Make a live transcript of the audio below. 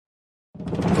Yes,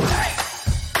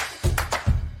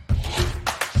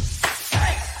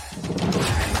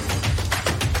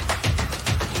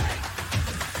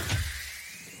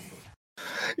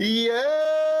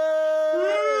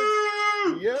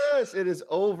 it is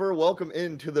over. Welcome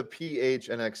into the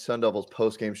PHNX Sun Devils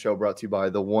postgame show brought to you by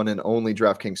the one and only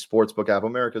DraftKings Sportsbook app,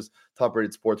 America's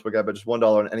top-rated sportsbook app. At just $1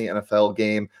 on any NFL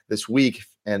game this week,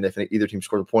 and if either team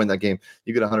scores a point in that game,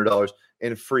 you get $100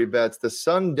 in free bets. The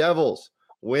Sun Devils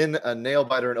win a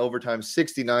nail-biter in overtime,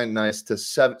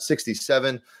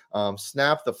 69-67.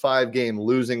 Snap the 5-game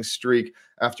losing streak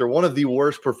after one of the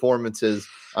worst performances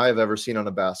I have ever seen on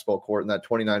a basketball court in that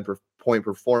 29-point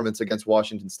performance against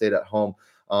Washington State at home.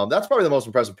 That's probably the most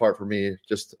impressive part for me,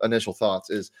 just initial thoughts,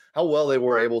 is how well they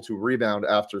were able to rebound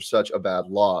after such a bad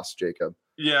loss, Jacob.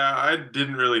 Yeah, I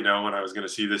didn't really know when I was going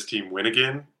to see this team win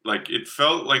again. Like, it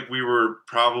felt like we were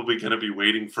probably going to be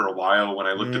waiting for a while when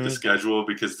I looked at the schedule,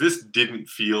 because this didn't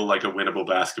feel like a winnable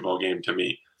basketball game to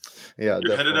me. Yeah,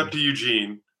 you're headed up to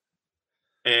Eugene,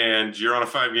 and you're on a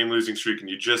 5-game losing streak, and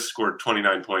you just scored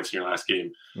 29 points in your last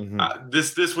game.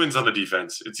 This wins on the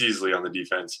defense. It's easily on the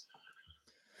defense.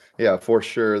 Yeah, for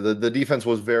sure. The defense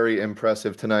was very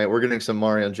impressive tonight. We're getting some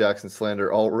Marion Jackson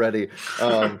slander already,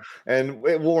 and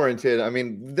it warranted. I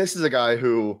mean, this is a guy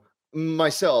who,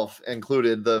 myself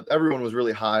included, everyone was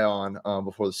really high on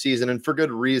before the season, and for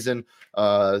good reason.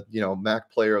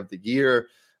 MAC Player of the Year,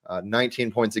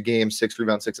 19 points a game, 6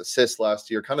 rebounds, 6 assists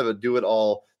last year, kind of a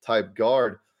do-it-all type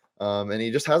guard. And he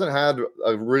just hasn't had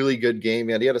a really good game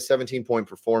yet. He had a 17-point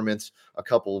performance a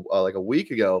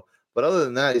week ago. But other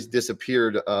than that, he's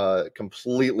disappeared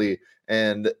completely.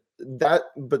 But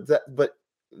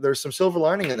there's some silver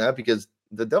lining in that, because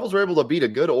the Devils were able to beat a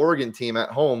good Oregon team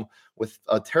at home with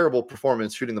a terrible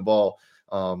performance shooting the ball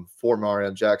for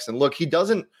Marion Jackson. Look, he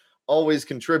doesn't always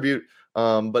contribute,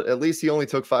 but at least he only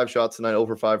took 5 shots tonight,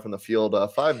 over 5 from the field,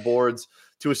 5 boards,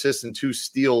 2 assists, and 2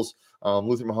 steals.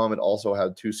 Luther Muhammad also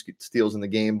had 2 steals in the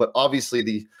game, but obviously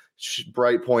the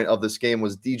bright point of this game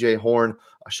was DJ Horn.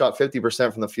 Shot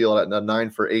 50% from the field at a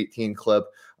 9 for 18 clip,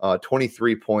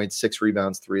 23 points, 6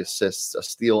 rebounds, 3 assists, a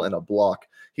steal, and a block.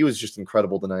 He was just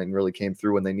incredible tonight and really came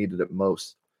through when they needed it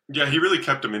most. Yeah, he really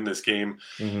kept them in this game.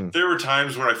 There were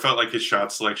times where I felt like his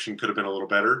shot selection could have been a little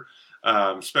better,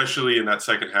 especially in that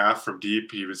second half from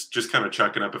deep. He was just kind of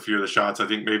chucking up a few of the shots. I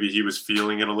think maybe he was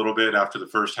feeling it a little bit after the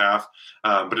first half,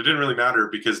 but it didn't really matter,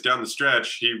 because down the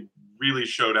stretch, he really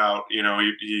showed out.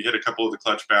 He hit a couple of the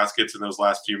clutch baskets in those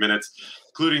last few minutes,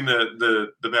 including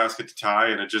the basket to tie,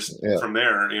 and it just from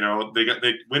there,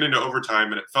 they went into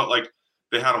overtime, and it felt like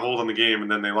they had a hold on the game, and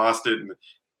then they lost it, and it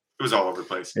was all over the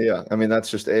place. Yeah, I mean,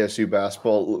 that's just ASU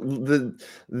basketball.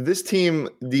 This team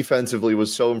defensively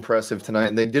was so impressive tonight,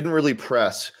 and they didn't really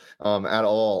press at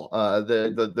all.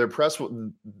 Their press,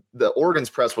 the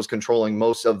Oregon's press, was controlling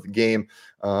most of the game.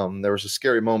 There was a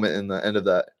scary moment in the end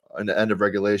of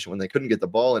regulation when they couldn't get the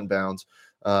ball in bounds.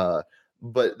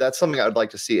 But that's something I'd like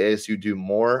to see ASU do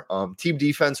more. Team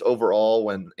defense overall,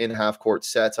 when in half court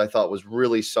sets, I thought was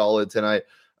really solid tonight.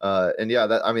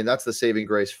 That's the saving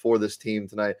grace for this team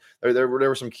tonight. There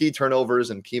were some key turnovers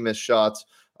and key missed shots.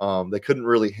 They couldn't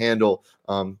really handle.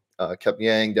 Kept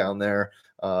Yang down there,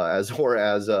 as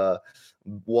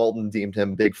Walton deemed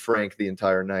him Big Frank the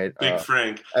entire night. Big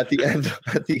Frank. At the end.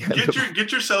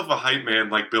 Get yourself a hype man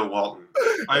like Bill Walton.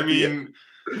 I mean,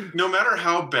 no matter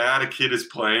how bad a kid is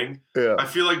playing, I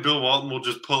feel like Bill Walton will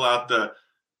just pull out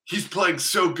he's playing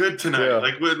so good tonight. Yeah.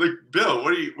 Like Bill,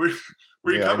 where are you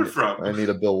coming from? I need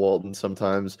a Bill Walton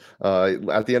sometimes.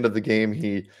 At the end of the game,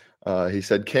 he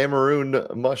said Cameroon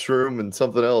mushroom and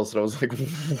something else, and I was like,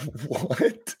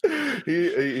 what?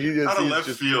 He out of left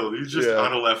field. He's just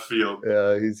out of left field.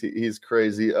 Yeah, he's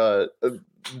crazy.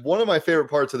 One of my favorite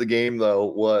parts of the game, though,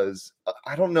 was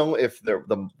I don't know if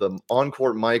the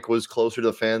on-court mic was closer to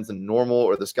the fans than normal,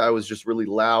 or this guy was just really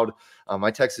loud. I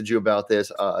texted you about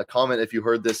this. Comment if you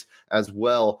heard this as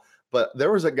well. But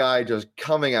there was a guy just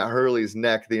coming at Hurley's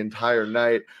neck the entire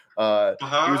night. He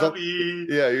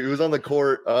was on the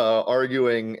court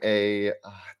arguing a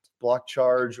block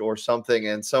charge or something,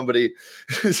 and somebody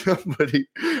he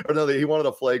wanted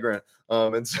a flagrant,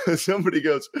 and so somebody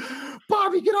goes,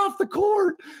 Bobby, get off the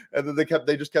court, and then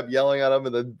they just kept yelling at him,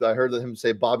 and then I heard him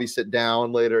say, Bobby, sit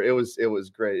down later. It was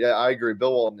great. Yeah, I agree.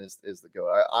 Bill Walton is the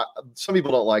GOAT. Some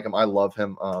people don't like him. I love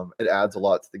him. It adds a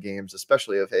lot to the games,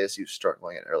 especially if ASU's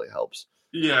struggling. It really helps.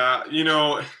 Yeah,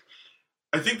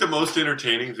 I think the most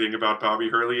entertaining thing about Bobby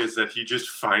Hurley is that he just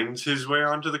finds his way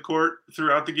onto the court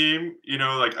throughout the game.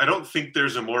 I don't think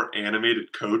there's a more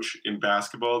animated coach in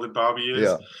basketball than Bobby is.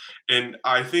 Yeah. And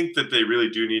I think that they really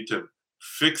do need to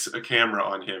fix a camera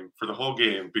on him for the whole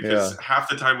game, because half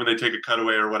the time when they take a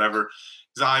cutaway or whatever,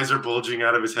 his eyes are bulging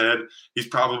out of his head. He's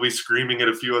probably screaming at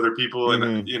a few other people.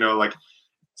 And,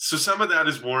 so some of that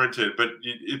is warranted, but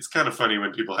it's kind of funny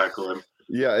when people heckle him.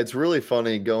 Yeah, it's really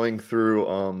funny going through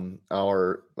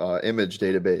our image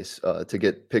database to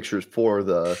get pictures for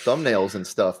the thumbnails and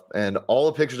stuff. And all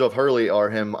the pictures of Hurley are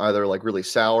him either like really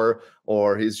sour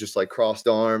or he's just like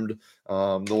crossed-armed.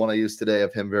 The one I used today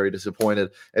of him very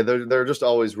disappointed. And they're just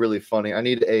always really funny. I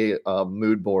need a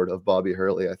mood board of Bobby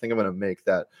Hurley. I think I'm going to make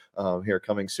that here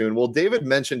coming soon. Well, David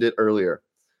mentioned it earlier.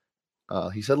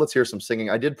 He said, let's hear some singing.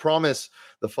 I did promise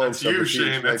the folks. That's you,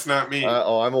 Shane. That's not me.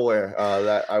 I'm aware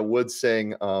that I would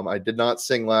sing. I did not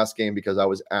sing last game because I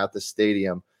was at the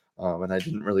stadium and I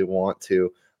didn't really want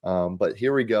to. But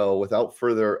here we go. Without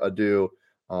further ado,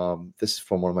 this is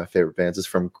from one of my favorite bands. It's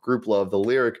from Group Love, the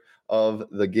lyric of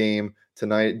the game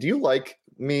tonight. Do you like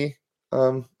me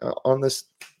on this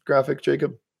graphic,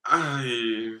 Jacob?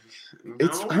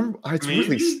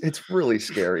 It's really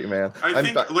scary, man. I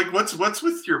think like what's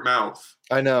with your mouth?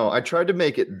 I know. I tried to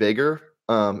make it bigger,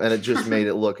 and it just made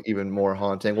it look even more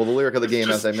haunting. Well, the lyric of the game,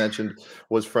 as I mentioned,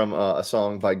 was from a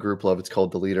song by Group Love. It's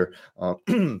called "The Leader."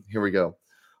 Here we go.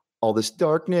 All this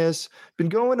darkness been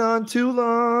going on too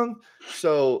long.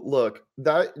 So look,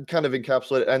 that kind of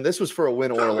encapsulated, and this was for a win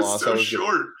or a loss. So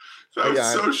short. That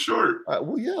was so short.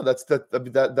 Well, yeah,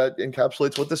 that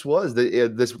encapsulates what this was.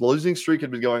 This losing streak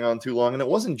had been going on too long, and it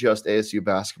wasn't just ASU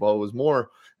basketball. It was more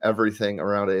everything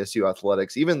around ASU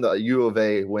athletics. Even the U of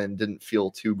A win didn't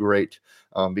feel too great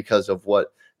because of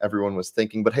what everyone was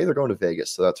thinking. But hey, they're going to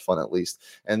Vegas, so that's fun at least.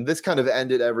 And this kind of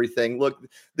ended everything. Look,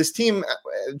 this team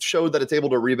showed that it's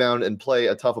able to rebound and play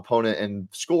a tough opponent and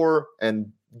score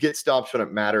and get stops when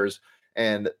it matters.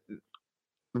 And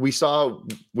we saw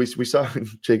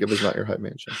Jacob is not your hype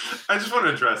man. Shane. I just want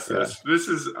to address this.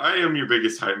 Yeah. I am your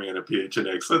biggest hype man at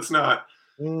PHNX. Let's not.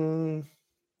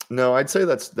 No, I'd say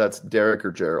that's Derek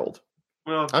or Gerald.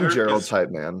 Well, I'm Gerald's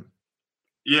hype man.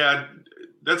 Yeah,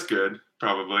 that's good.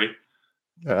 Probably.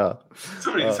 Yeah.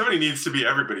 Somebody needs to be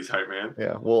everybody's hype man.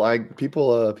 Yeah. Well,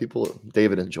 people.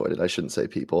 David enjoyed it. I shouldn't say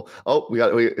people. Oh,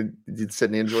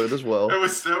 Sydney enjoyed it as well. It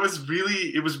was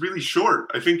really short.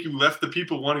 I think you left the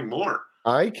people wanting more.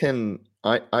 I can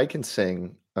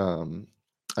sing.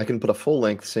 I can put a full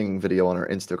length singing video on our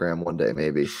Instagram one day,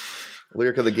 maybe.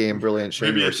 Lyric of the game, brilliant.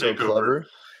 Shane, you're so clever.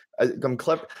 I'm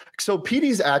clever. So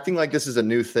PD's acting like this is a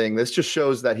new thing. This just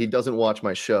shows that he doesn't watch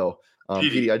my show.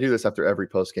 PD, I do this after every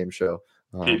post game show.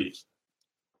 PD.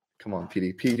 Come on,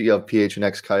 PD of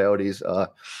PHNX Coyotes.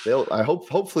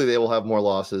 Hopefully they will have more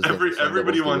losses.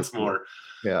 Everybody wants more.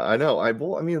 Yeah, I know. I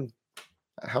mean,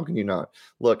 how can you not?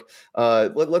 Look,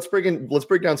 let's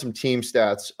break down some team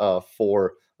stats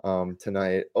for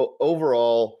tonight.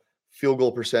 Overall field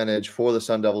goal percentage for the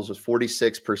Sun Devils was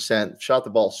 46%. Shot the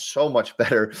ball so much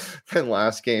better than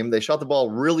last game. They shot the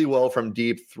ball really well from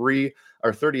deep,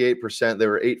 38%. They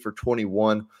were 8 for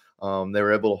 21. They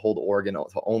were able to hold Oregon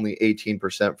to only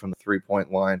 18% from the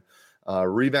 3-point line.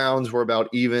 Rebounds were about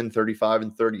even, 35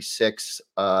 and 36.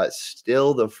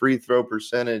 Still, the free throw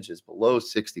percentage is below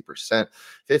 60%,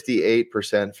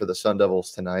 58% for the Sun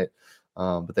Devils tonight.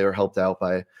 But they were helped out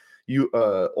by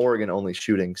Oregon only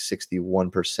shooting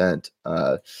 61%.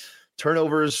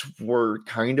 Turnovers were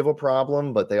kind of a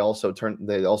problem, but they also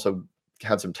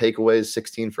had some takeaways,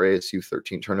 16 for ASU,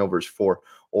 13 turnovers for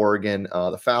Oregon.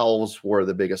 The fouls were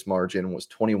the biggest margin, was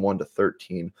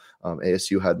 21-13.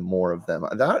 ASU had more of them.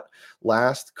 That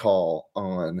last call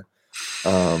on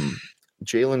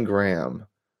Jalen Graham,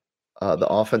 the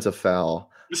offensive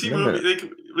foul. Was he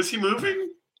moving? Was he moving?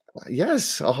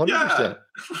 Yes, 100%. Yeah.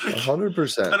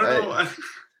 100%. I don't know.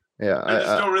 I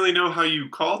just don't really know how you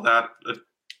call that a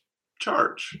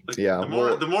charge.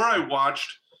 The more I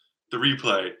watched the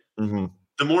replay,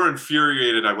 the more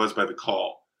infuriated I was by the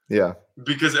call. Yeah.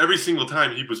 Because every single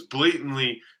time he was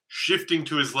blatantly shifting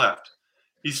to his left.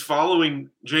 He's following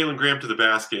Jalen Graham to the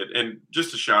basket. And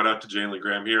just a shout out to Jalen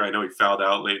Graham here. I know he fouled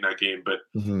out late in that game, but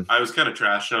I was kind of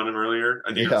trashing on him earlier.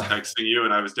 I think I was texting you,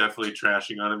 and I was definitely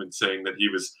trashing on him and saying that he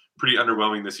was pretty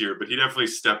underwhelming this year. But he definitely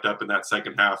stepped up in that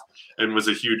second half and was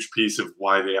a huge piece of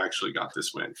why they actually got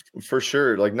this win. For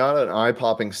sure. Like, not an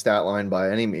eye-popping stat line by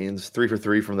any means. 3 for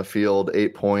 3 from the field,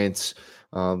 8 points.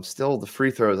 Still, the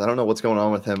free throws, I don't know what's going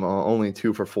on with him. Only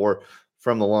 2 for 4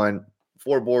 from the line,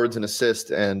 4 boards, an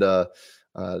assist, and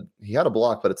he had a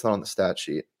block, but it's not on the stat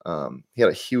sheet. He had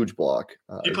a huge block.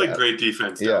 He played great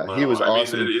defense. Yeah, he was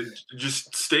awesome.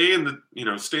 Just stay in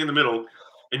the middle.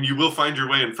 and you will find your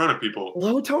way in front of people.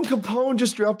 Lowtone Capone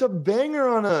just dropped a banger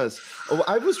on us. Oh,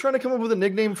 I was trying to come up with a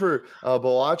nickname for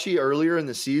Boachi earlier in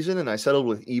the season, and I settled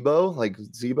with Ebo, like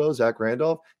Zebo, Zach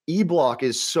Randolph. E-Block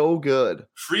is so good.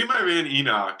 Free my man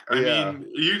Enoch. I mean,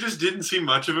 you just didn't see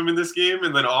much of him in this game,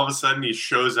 and then all of a sudden he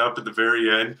shows up at the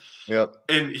very end. Yep.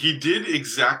 And he did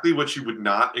exactly what you would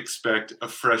not expect a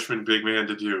freshman big man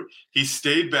to do. He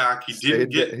stayed back. He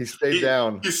stayed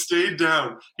down. He stayed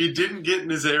down. He didn't get in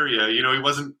his area. You know, he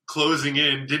wasn't closing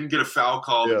in, didn't get a foul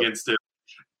called against him.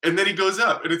 And then he goes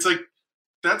up, and it's like,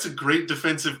 that's a great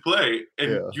defensive play.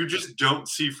 And you just don't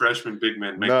see freshman big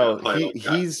men make that play.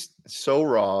 He's so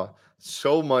raw,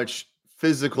 so much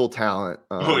physical talent.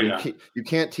 You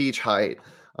can't teach height.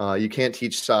 You can't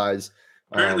teach size.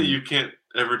 Apparently you can't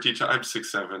ever teach. I'm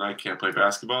 6'7". I can't play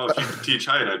basketball. If you could teach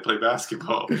height, I'd play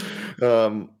basketball.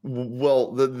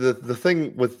 Well, the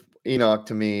thing with Enoch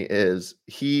to me is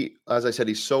he, as I said,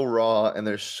 he's so raw, and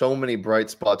there's so many bright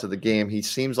spots of the game. He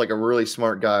seems like a really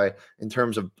smart guy in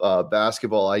terms of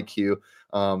basketball IQ.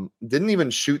 Didn't even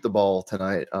shoot the ball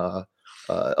tonight.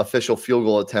 Official field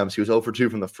goal attempts. He was 0 for 2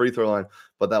 from the free throw line,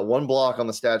 but that one block on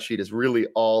the stat sheet is really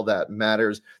all that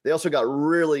matters. They also got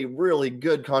really, really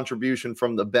good contribution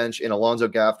from the bench in Alonzo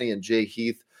Gaffney and Jay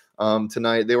Heath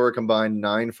tonight. They were combined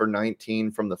 9 for 19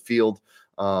 from the field.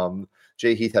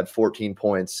 Jay Heath had 14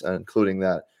 points, including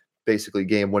that basically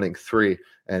game-winning 3,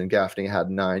 and Gaffney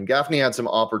had 9. Gaffney had some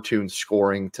opportune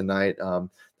scoring tonight,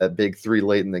 that big 3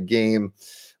 late in the game.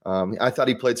 I thought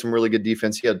he played some really good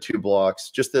defense. He had 2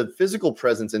 blocks. Just the physical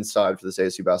presence inside for this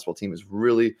ASU basketball team is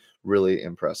really, really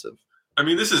impressive. I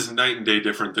mean, this is night and day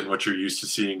different than what you're used to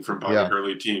seeing from Bobby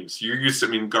Hurley teams. You're used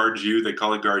to, guard you. They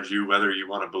call it guard you, whether you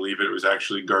want to believe it was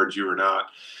actually guard you or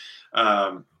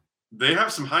not. They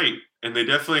have some height, and they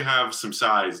definitely have some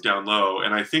size down low.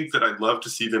 And I think that I'd love to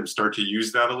see them start to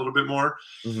use that a little bit more.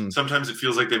 Mm-hmm. Sometimes it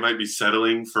feels like they might be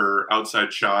settling for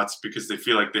outside shots because they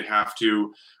feel like they have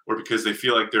to, or because they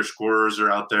feel like their scorers are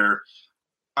out there.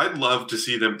 I'd love to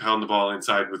see them pound the ball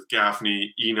inside with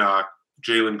Gaffney, Enoch,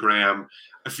 Jalen Graham.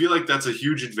 I feel like that's a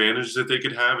huge advantage that they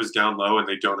could have is down low, and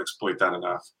they don't exploit that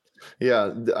enough.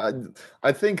 Yeah,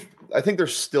 I think they're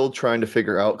still trying to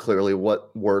figure out clearly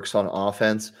what works on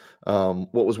offense.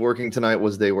 What was working tonight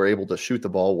was they were able to shoot the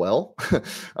ball well,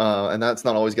 and that's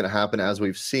not always going to happen, as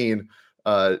we've seen.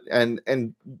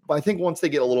 And I think once they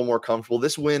get a little more comfortable,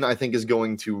 this win I think is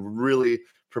going to really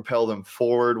propel them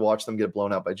forward. Watch them get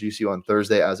blown out by GCU on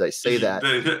Thursday. As I say that,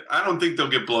 I don't think they'll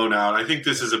get blown out. I think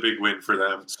this is a big win for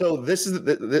them. So this is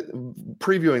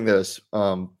previewing this.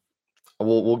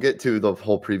 We'll get to the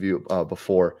whole preview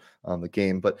before the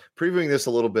game, but previewing this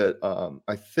a little bit,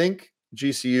 I think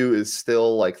GCU is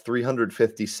still like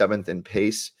 357th in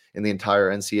pace in the entire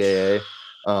NCAA.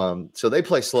 So they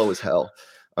play slow as hell.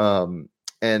 And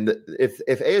if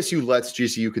ASU lets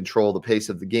GCU control the pace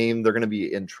of the game, they're going to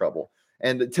be in trouble.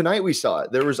 And tonight we saw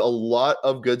it. There was a lot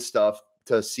of good stuff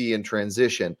to see in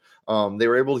transition. They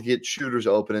were able to get shooters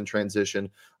open in transition.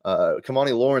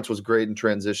 Kamani Lawrence was great in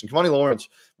transition. Kamani Lawrence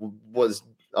was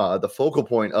the focal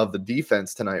point of the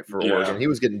defense tonight for Oregon. He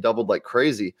was getting doubled like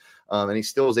crazy, and he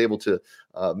still was able to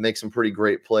make some pretty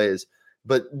great plays.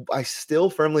 But I still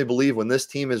firmly believe when this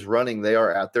team is running, they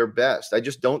are at their best. I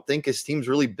just don't think this team's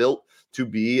really built to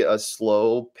be a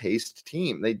slow-paced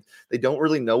team. They don't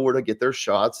really know where to get their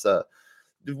shots.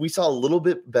 We saw a little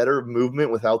bit better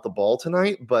movement without the ball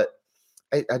tonight, but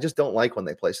I just don't like when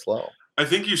they play slow. I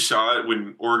think you saw it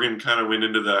when Oregon kind of went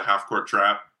into the half-court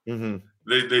trap. Mm-hmm.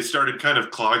 They started kind of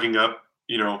clogging up.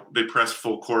 You know, they pressed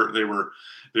full court. They were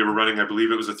running, I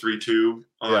believe it was a 3-2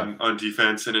 on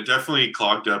defense, and it definitely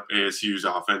clogged up ASU's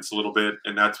offense a little bit,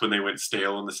 and that's when they went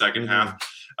stale in the second half.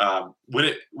 When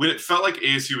it felt like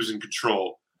ASU was in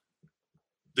control,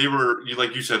 they were,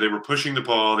 like you said, they were pushing the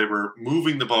ball. They were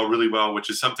moving the ball really well, which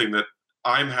is something that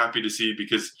I'm happy to see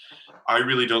because I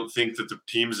really don't think that the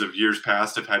teams of years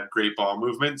past have had great ball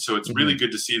movement. So it's really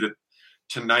good to see that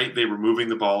tonight they were moving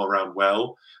the ball around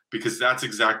well, because that's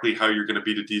exactly how you're going to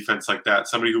beat a defense like that.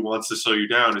 Somebody who wants to slow you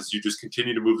down is you just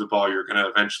continue to move the ball. You're going to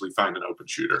eventually find an open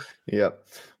shooter. Yeah.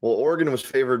 Well, Oregon was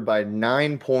favored by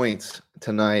 9 points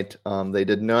tonight. They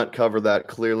did not cover that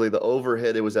clearly. The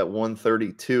overhit, it was at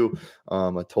 132.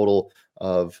 A total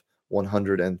of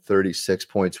 136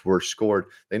 points were scored.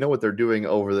 They know what they're doing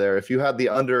over there. If you had the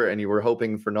under and you were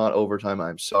hoping for not overtime,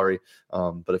 I'm sorry.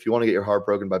 But if you want to get your heart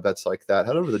broken by bets like that,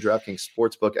 head over to the DraftKings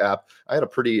Sportsbook app. I had a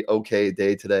pretty okay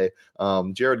day today.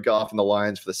 Jared Goff and the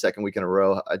Lions for the second week in a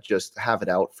row. I just have it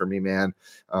out for me, man.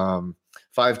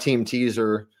 5-team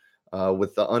teaser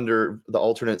with the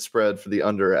alternate spread for the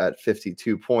under at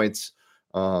 52 points.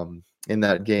 in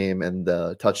that game, and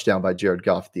the touchdown by Jared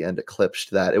Goff at the end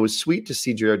eclipsed that. It was sweet to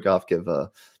see Jared Goff give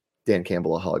Dan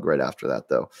Campbell a hug right after that,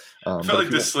 though. I felt like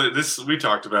this we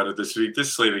talked about it this week.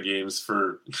 This slate of games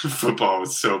for football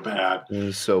was so bad. It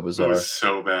was so bizarre. It was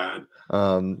so bad.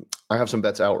 I have some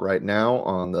bets out right now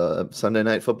on the Sunday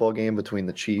night football game between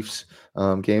the Chiefs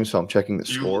game, so I'm checking the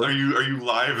score. Are you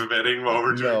live betting while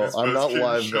we're doing this? No, I'm not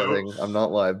live betting. I'm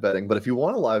not live betting. But if you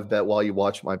want to live bet while you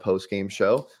watch my post-game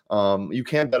show, you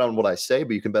can bet on what I say,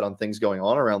 but you can bet on things going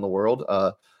on around the world.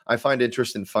 I find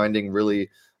interest in finding really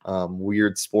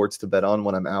weird sports to bet on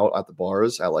when I'm out at the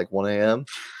bars at like 1 a.m.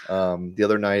 The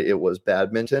other night it was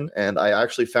badminton, and I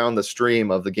actually found the stream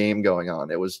of the game going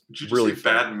on. It was really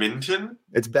fun. Badminton?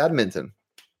 It's badminton.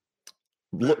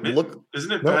 Look, isn't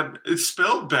it bad? It's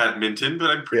spelled badminton, but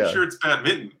I'm pretty sure it's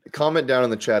badminton. Comment down in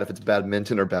the chat if it's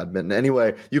badminton or badminton.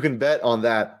 Anyway, you can bet on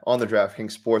that on the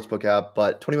DraftKings Sportsbook app,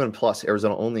 but 21 plus,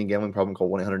 Arizona only, gambling problem, call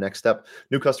 1-800-NEXT-STEP.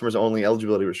 New customers only,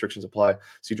 eligibility restrictions apply.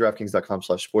 See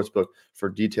DraftKings.com/sportsbook for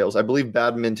details. I believe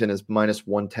badminton is minus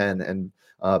 110 and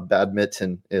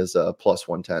badminton is plus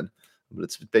 110, but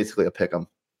it's basically a pick 'em.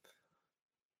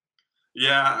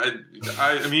 Yeah,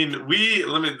 I mean,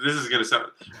 this is gonna sound.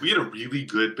 We had a really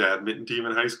good badminton team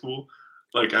in high school.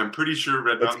 Like, I'm pretty sure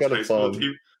Red Mountain's high school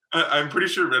team. I'm pretty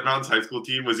sure Red Mountain's high school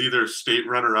team was either state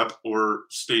runner-up or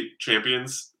state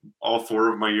champions all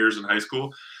 4 of my years in high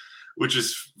school, which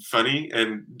is funny.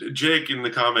 And Jake in the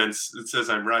comments, it says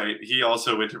I'm right. He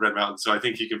also went to Red Mountain, so I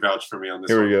think he can vouch for me on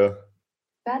this. Here we go.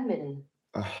 Badminton.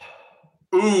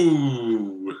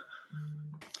 Ooh.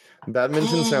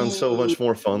 Badminton sounds so much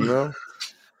more fun, though.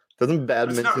 Doesn't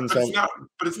badminton sound?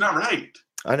 But it's not right.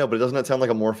 I know, but doesn't it sound like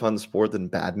a more fun sport than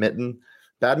badminton?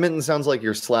 Badminton sounds like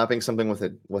you're slapping something with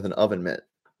an oven mitt.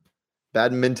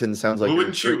 Badminton sounds like. Well,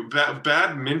 wouldn't you?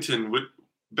 Badminton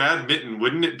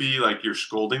wouldn't it be like you're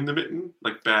scolding the mitten,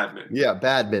 like badminton? Yeah,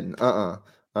 badminton.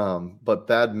 But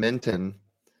badminton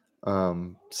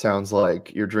sounds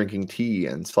like you're drinking tea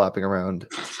and slapping around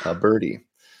a birdie.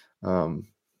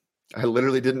 I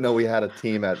literally didn't know we had a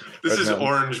team at. This is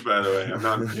orange, by the way. I'm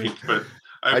not pink, but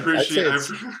I appreciate.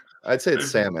 I'd say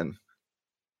it's salmon.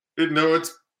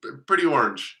 It's pretty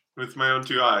orange with my own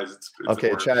 2 eyes. It's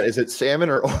okay, orange. Chad. Is it salmon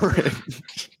or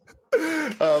orange?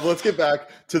 Let's get back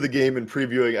to the game and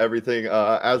previewing everything.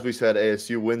 As we said,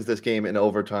 ASU wins this game in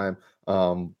overtime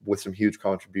with some huge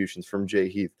contributions from Jay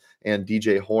Heath and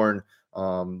DJ Horn.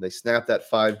 They snapped that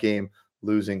 5-game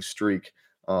losing streak.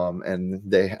 And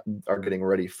they are getting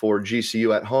ready for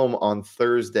GCU at home on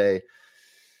Thursday.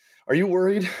 Are you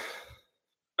worried?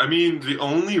 I mean, the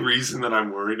only reason that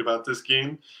I'm worried about this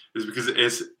game is because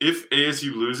if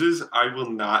ASU loses, I will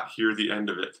not hear the end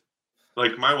of it.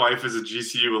 Like, my wife is a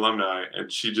GCU alumni,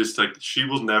 and she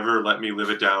will never let me live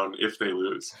it down if they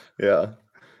lose. Yeah,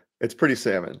 it's pretty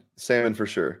salmon for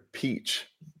sure. Peach.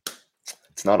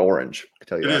 It's not orange. I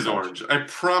tell you, it is orange. I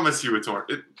promise you, it's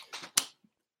orange.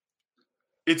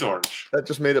 It's orange. That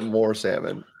just made it more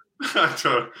salmon.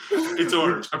 It's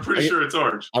orange. I'm pretty sure it's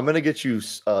orange. I'm going to get you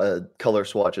color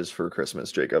swatches for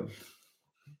Christmas, Jacob.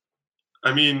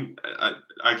 I mean,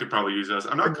 I could probably use those.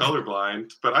 I'm not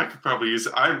colorblind, but I could probably use.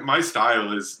 My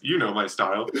style is, my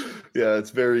style. Yeah,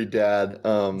 it's very dad.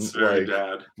 It's very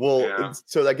dad. Well, yeah.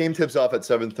 So that game tips off at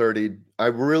 7:30. I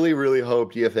really, really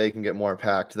hope DFA can get more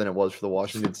packed than it was for the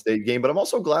Washington State game. But I'm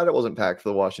also glad it wasn't packed for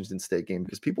the Washington State game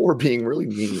because people were being really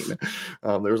mean.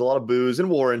 There was a lot of boos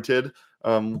and warranted.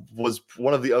 Was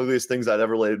one of the ugliest things I'd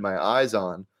ever laid my eyes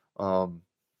on.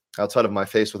 Outside of my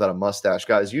face without a mustache.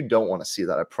 Guys, you don't want to see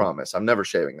that, I promise. I'm never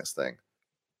shaving this thing.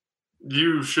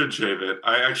 You should shave it.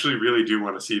 I actually really do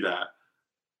want to see that.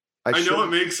 I know it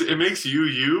makes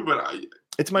you, but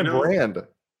it's my brand.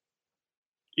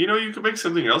 You can make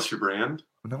something else your brand.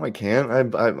 No, I can't. I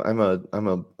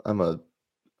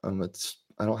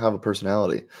don't have a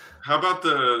personality. How about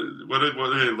what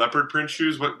are they, leopard print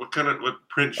shoes? What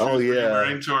print shoes were you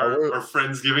wearing to our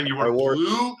Friendsgiving? You wore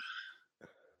blue?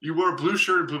 You wore a blue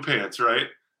shirt and blue pants, right?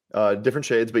 Different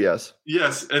shades, but yes.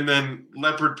 Yes, and then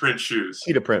leopard print shoes.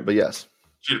 Cheetah print, but yes.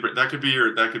 Cheetah print. That could be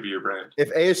your brand.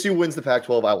 If ASU wins the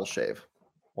Pac-12, I will shave.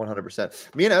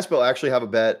 100%. Me and Espo actually have a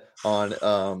bet on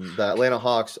the Atlanta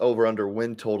Hawks over/under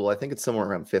win total. I think it's somewhere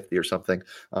around 50 or something.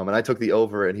 And I took the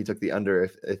over, and he took the under.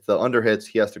 If the under hits,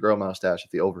 he has to grow a mustache. If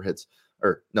the over hits,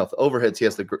 if the over hits, he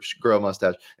has to grow a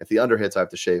mustache. If the under hits, I have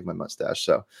to shave my mustache.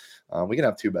 So we can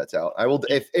have 2 bets out. I will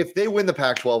if they win the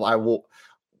Pac-12, I will.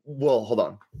 Well, hold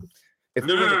on.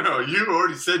 No. You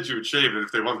already said you would shave it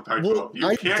if they won the Pac-12. Well,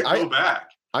 you can't go back.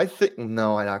 I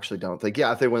actually don't think.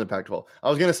 Yeah, if they win the Pac-12, I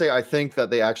was gonna say I think that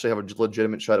they actually have a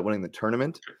legitimate shot at winning the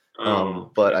tournament.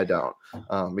 But I don't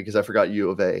because I forgot U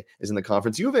of A is in the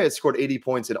conference. U of A has scored 80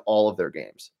 points in all of their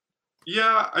games.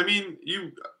 Yeah, I mean,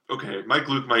 Mike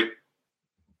Luke might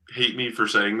hate me for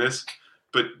saying this,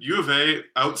 but U of A,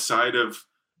 outside of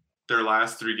their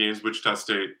last 3 games, Wichita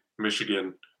State,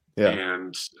 Michigan,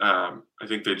 and I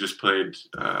think they just played,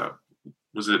 where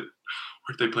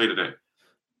did they play today?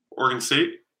 Oregon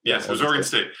State? Yes, it was Oregon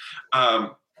State.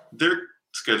 Their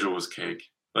schedule was cake.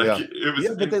 It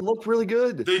was. But they looked really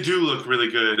good. They do look really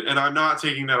good, and I'm not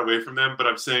taking that away from them. But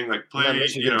I'm saying, that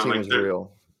Michigan team is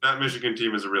real. That Michigan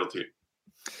team is a real team.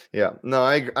 Yeah, no,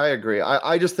 I agree.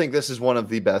 I just think this is one of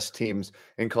the best teams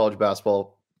in college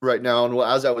basketball right now. And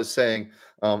as I was saying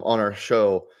on our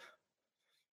show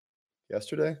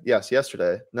yesterday,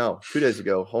 no, 2 days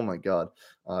ago. Oh my God.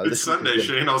 It's Sunday,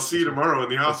 Shane. I'll see you tomorrow in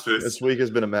the office. This week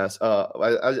has been a mess.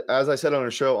 As I said on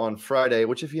our show on Friday,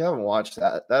 which if you haven't watched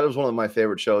that was one of my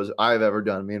favorite shows I've ever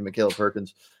done. Me and Michaela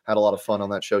Perkins had a lot of fun on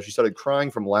that show. She started crying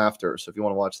from laughter. So if you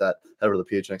want to watch that, head over to the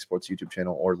PHNX Sports YouTube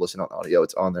channel or listen on audio.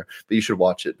 It's on there. But you should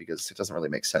watch it because it doesn't really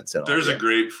make sense. There's a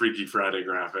great Freaky Friday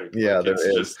graphic. Yeah, there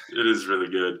is. It is really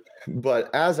good.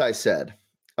 But as I said,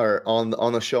 or on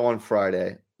the show on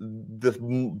Friday,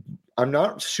 I'm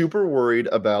not super worried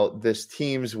about this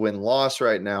team's win-loss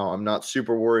right now. I'm not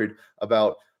super worried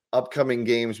about upcoming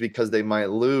games because they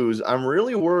might lose. I'm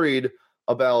really worried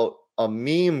about a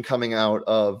meme coming out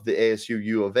of the ASU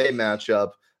U of A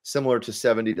matchup similar to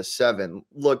 70-7.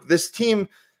 Look, this team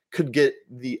could get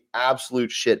the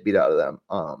absolute shit beat out of them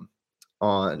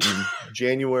on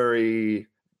January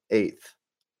 8th.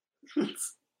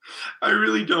 I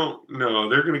really don't know.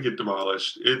 They're going to get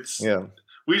demolished.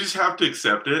 We just have to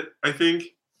accept it, I think.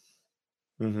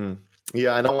 Mm-hmm.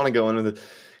 Yeah, I don't want to go into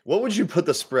what would you put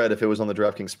the spread if it was on the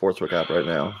DraftKings Sportsbook app right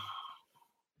now?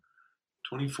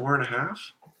 24.5?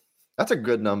 That's a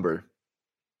good number.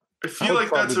 I feel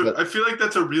like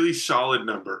that's a really solid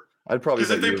number. I'd probably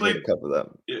say they played cover that.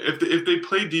 If they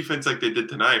play defense like they did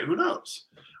tonight, who knows?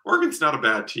 Oregon's not a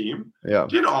bad team. Yeah.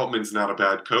 Jen Altman's not a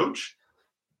bad coach.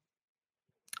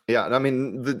 Yeah, I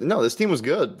mean, this team was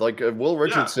good. Like Will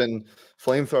Richardson,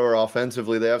 flamethrower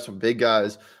offensively. They have some big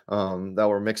guys that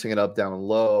were mixing it up down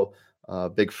low.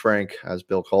 Big Frank, as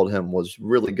Bill called him, was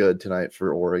really good tonight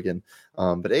for Oregon.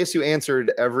 But ASU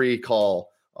answered every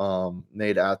call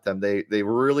made at them. They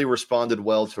really responded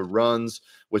well to runs,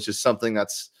 which is something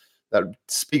that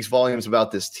speaks volumes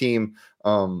about this team.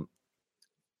 And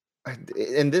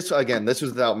this was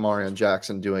without Marion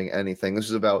Jackson doing anything.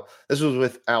 This was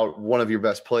without one of your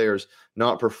best players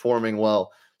not performing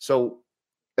well. So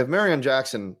if Marion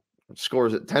Jackson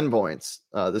scores at 10 points,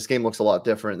 this game looks a lot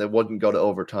different. They wouldn't go to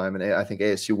overtime, and I think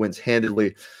ASU wins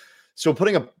handedly. So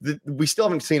we still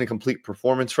haven't seen a complete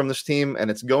performance from this team,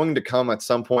 and it's going to come at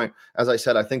some point. As I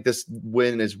said, I think this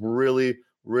win is really,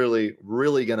 really,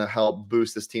 really going to help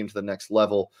boost this team to the next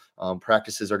level.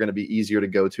 Practices are going to be easier to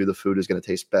go to. The food is going to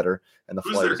taste better, and the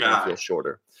flight is going to feel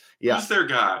shorter. Yeah. Who's their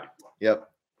guy? Yep.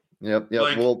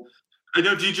 Well, I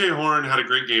know DJ Horn had a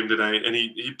great game tonight, and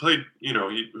he played,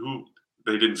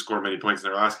 they didn't score many points in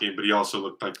their last game, but he also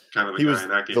looked like kind of the guy in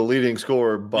that game. The leading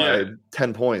scorer by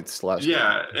 10 points last game.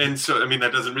 Yeah, and so, I mean,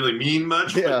 that doesn't really mean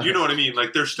much, but you know what I mean?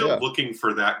 Like, they're still looking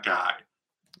for that guy.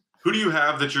 Who do you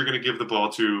have that you're going to give the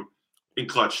ball to in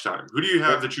clutch time? Who do you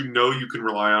have that you can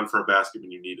rely on for a basket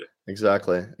when you need it?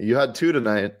 Exactly. You had two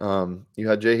tonight. You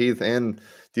had Jay Heath and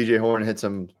DJ Horn hit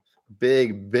some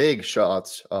big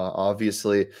shots,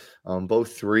 obviously,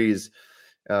 both threes.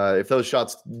 If those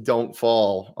shots don't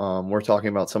fall, we're talking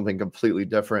about something completely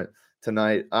different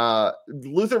tonight.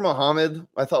 Luther Muhammad,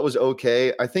 I thought was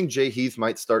okay. I think Jay Heath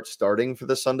might start starting for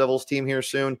the Sun Devils team here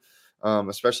soon,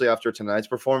 especially after tonight's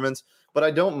performance. But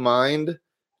I don't mind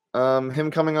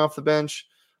him coming off the bench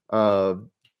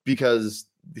because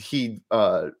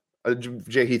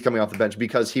Jay Heath coming off the bench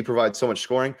because he provides so much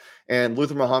scoring. And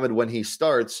Luther Muhammad, when he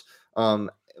starts,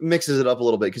 mixes it up a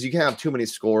little bit because you can't have too many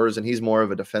scores, and he's more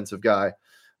of a defensive guy.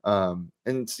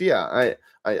 And so,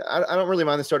 I don't really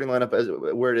mind the starting lineup as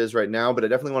where it is right now, but I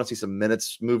definitely want to see some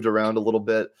minutes moved around a little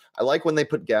bit. I like when they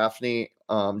put Gaffney,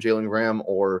 Jalen Graham,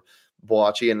 or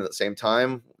Boakye in at the same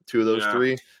time, two of those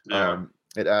three. Yeah.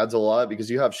 It adds a lot because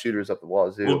you have shooters up the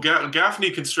wazoo. Well,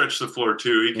 Gaffney can stretch the floor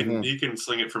too. He can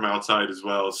sling it from outside as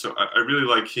well. So I really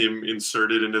like him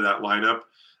inserted into that lineup.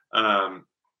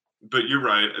 But you're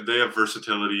right. They have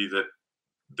versatility that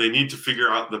they need to figure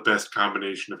out the best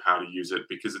combination of how to use it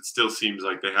because it still seems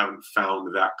like they haven't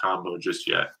found that combo just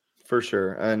yet. For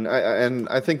sure. And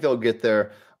I think they'll get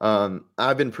there.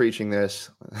 I've been preaching this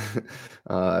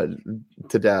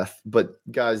to death, but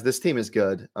guys, this team is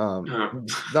good. Not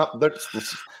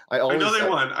I know they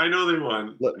won. I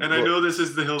know this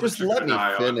is the hill. Just let me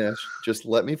finish. Just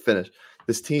let me finish.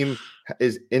 This team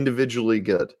is individually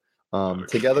good.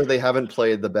 Together, they haven't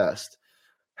played the best.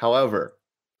 However,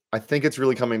 I think it's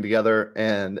really coming together.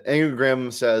 And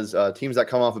Engram says teams that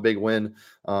come off a big win,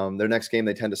 their next game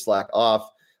they tend to slack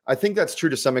off. I think that's true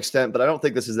to some extent, but I don't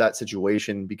think this is that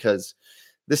situation because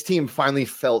this team finally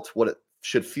felt what it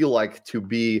should feel like to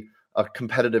be a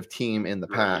competitive team in the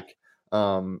pack.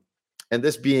 And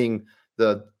this being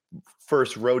the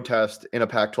first road test in a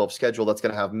Pac-12 schedule that's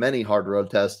going to have many hard road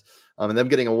tests, and them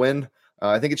getting a win,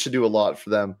 I think it should do a lot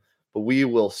for them. But we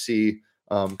will see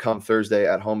come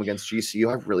Thursday at home against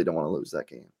GCU. I really don't want to lose that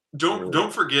game.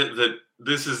 Don't forget that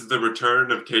this is the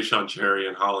return of Tayshaun Cherry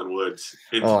and Holland Woods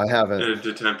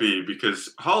into Tempe,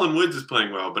 because Holland Woods is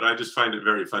playing well, but I just find it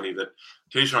very funny that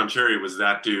Tayshaun Cherry was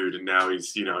that dude, and now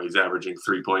he's averaging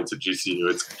 3 points at GCU.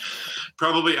 It's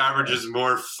probably averages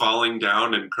more falling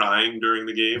down and crying during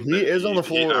the game. He is on the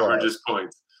floor. He averages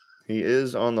points. He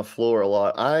is on the floor a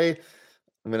lot. I'm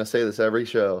going to say this every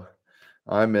show.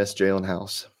 I miss Jalen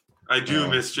House. I do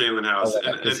miss Jalen House.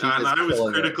 And I was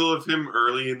critical of him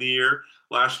early in the year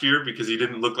last year because he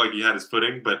didn't look like he had his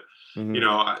footing. But,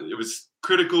 it was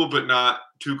critical, but not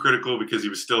too critical because he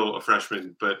was still a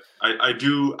freshman. But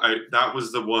that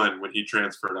was the one when he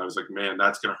transferred. I was like, man,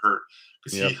 that's going to hurt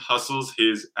because he hustles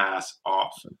his ass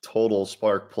off. Total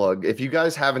spark plug. If you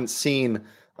guys haven't seen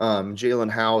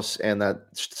Jalen House and that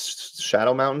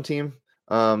Shadow Mountain team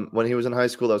when he was in high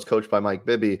school that was coached by Mike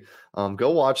Bibby, go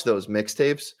watch those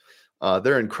mixtapes.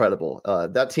 They're incredible.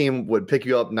 That team would pick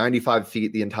you up 95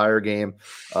 feet the entire game.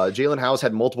 Jalen House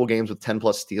had multiple games with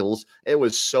 10-plus steals. It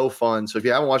was so fun. So if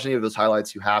you haven't watched any of those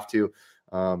highlights, you have to.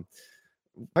 Why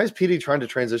is PD trying to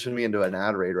transition me into an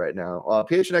ad raid right now?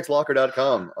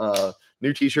 PHNXLocker.com.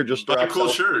 New T-shirt just dropped. Cool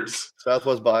shirts.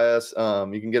 Southwest Bias.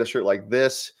 You can get a shirt like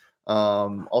this.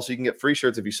 Also, you can get free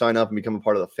shirts if you sign up and become a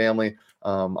part of the family.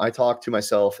 I talk to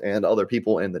myself and other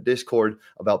people in the Discord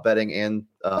about betting and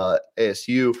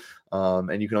ASU.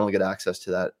 And you can only get access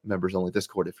to that members-only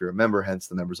Discord if you're a member, hence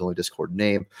the members-only Discord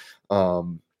name.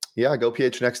 Go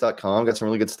phnx.com. Got some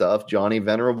really good stuff. Johnny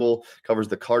Venerable covers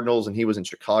the Cardinals, and he was in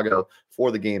Chicago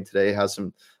for the game today. Has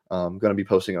some going to be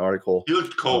posting an article. He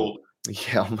looked cold.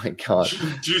 Yeah, oh my God.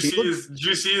 Did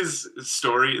you see his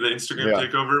story, the Instagram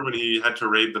takeover, when he had to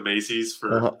raid the Macy's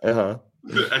for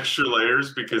the extra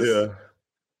layers? Because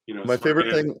my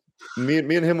favorite thing, me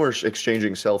and him were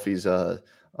exchanging selfies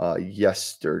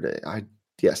yesterday.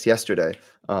 Yesterday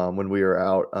when we were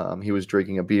out. He was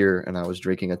drinking a beer and I was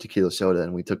drinking a tequila soda,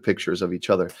 and we took pictures of each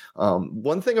other.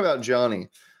 One thing about Johnny,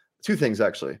 two things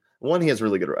actually. One, he has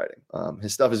really good writing.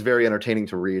 His stuff is very entertaining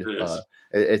to read.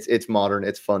 It's modern.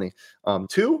 It's funny.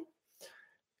 Two,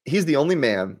 he's the only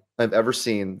man I've ever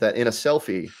seen that in a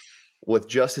selfie with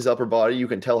just his upper body, you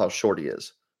can tell how short he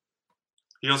is.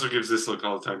 He also gives this look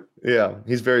all the time. Yeah,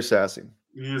 he's very sassy.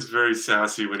 He is very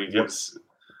sassy when he gives.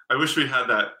 I wish we had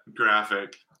that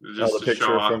graphic just to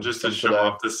show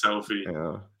off the selfie.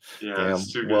 Yeah, damn.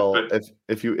 It's too good. Well,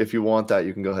 if you want that,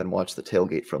 you can go ahead and watch the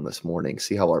tailgate from this morning.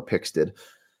 See how our picks did.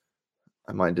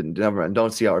 Mine didn't. Never mind.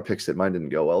 Don't see how our picks did. Mine didn't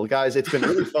go well, guys. It's been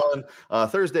really fun.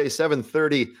 Thursday,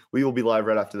 7:30. We will be live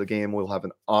right after the game. We'll have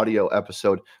an audio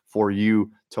episode for you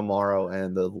tomorrow,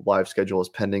 and the live schedule is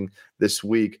pending this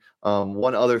week.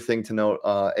 One other thing to note: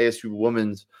 ASU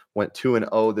women's went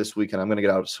 2-0 this week, and I'm going to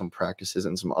get out some practices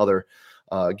and some other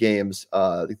games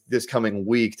this coming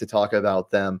week to talk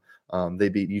about them. They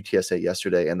beat UTSA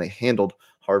yesterday, and they handled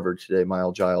Harvard today.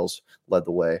 Mile Giles led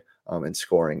the way in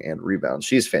scoring and rebounds.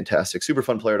 She's fantastic, super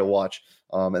fun player to watch,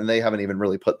 and they haven't even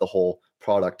really put the whole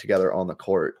product together on the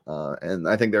court. And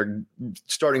I think they're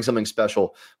starting something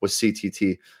special with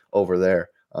CTT over there.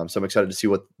 So I'm excited to see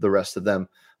what the rest of them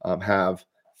have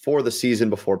for the season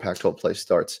before Pac-12 play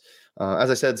starts.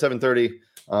 As I said,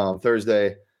 7:30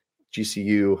 Thursday,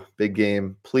 GCU, big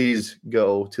game. Please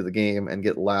go to the game and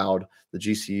get loud. The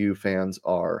GCU fans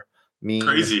are mean.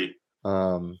 Crazy.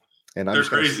 And they're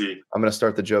crazy. I'm going to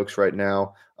start the jokes right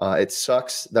now. It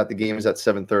sucks that the game is at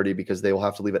 7:30 because they will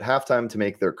have to leave at halftime to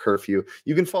make their curfew.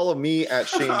 You can follow me at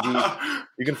Shane D.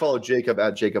 You can follow Jacob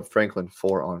at Jacob Franklin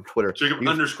 4 on Twitter. Jacob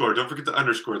underscore. Don't forget the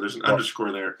underscore. There's an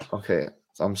underscore there. Okay.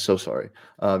 I'm so sorry.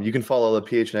 You can follow the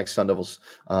PHNX Sun Devils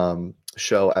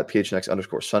show at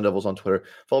PHNX_Sun Devils on Twitter.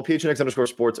 Follow PHNX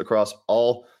 _sports across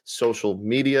all social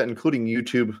media, including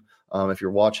YouTube. If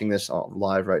you're watching this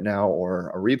live right now or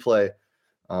a replay,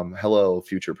 Hello,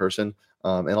 future person.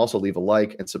 And also leave a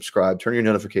like and subscribe. Turn your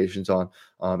notifications on.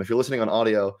 If you're listening on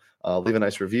audio, leave a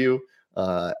nice review.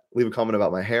 Leave a comment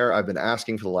about my hair. I've been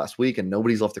asking for the last week and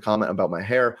nobody's left a comment about my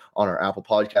hair on our Apple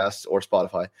Podcasts or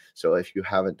Spotify. So if you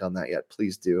haven't done that yet,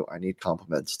 please do. I need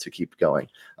compliments to keep going.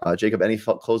 Jacob, any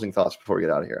closing thoughts before we get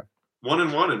out of here?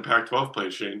 1-1 in Pac-12 play,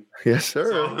 Shane. Yes,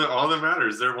 sir. All that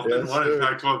matters. They're 1-1 in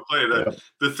Pac-12 play.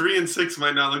 The 3-6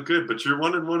 might not look good, but you're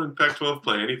 1-1 in Pac-12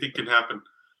 play. Anything can happen.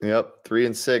 Yep,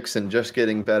 3-6 and just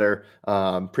getting better.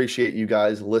 Appreciate you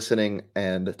guys listening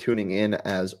and tuning in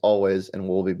as always, and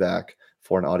we'll be back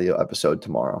for an audio episode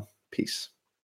tomorrow. Peace.